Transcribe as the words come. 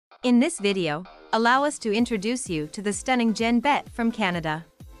In this video, allow us to introduce you to the stunning Jean-Bette from Canada.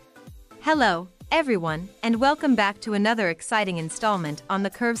 Hello, everyone, and welcome back to another exciting installment on the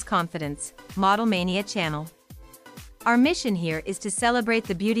Curves Confidence Model Mania channel. Our mission here is to celebrate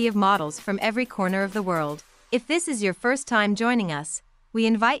the beauty of models from every corner of the world. If this is your first time joining us, we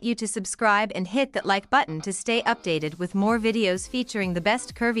invite you to subscribe and hit that like button to stay updated with more videos featuring the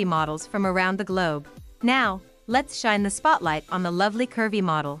best curvy models from around the globe. Now, let's shine the spotlight on the lovely curvy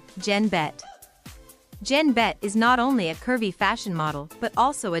model, Jean-Bette. Jean-Bette is not only a curvy fashion model but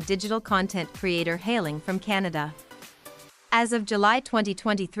also a digital content creator hailing from Canada. As of July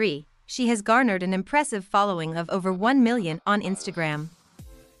 2023, she has garnered an impressive following of over 1 million on Instagram.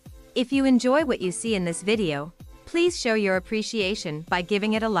 If you enjoy what you see in this video, please show your appreciation by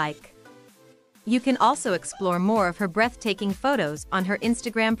giving it a like. You can also explore more of her breathtaking photos on her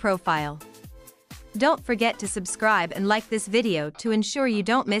Instagram profile. Don't forget to subscribe and like this video to ensure you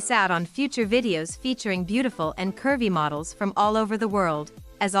don't miss out on future videos featuring beautiful and curvy models from all over the world.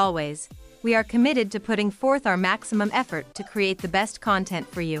 As always, we are committed to putting forth our maximum effort to create the best content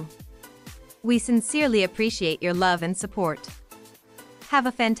for you. We sincerely appreciate your love and support. Have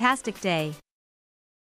a fantastic day.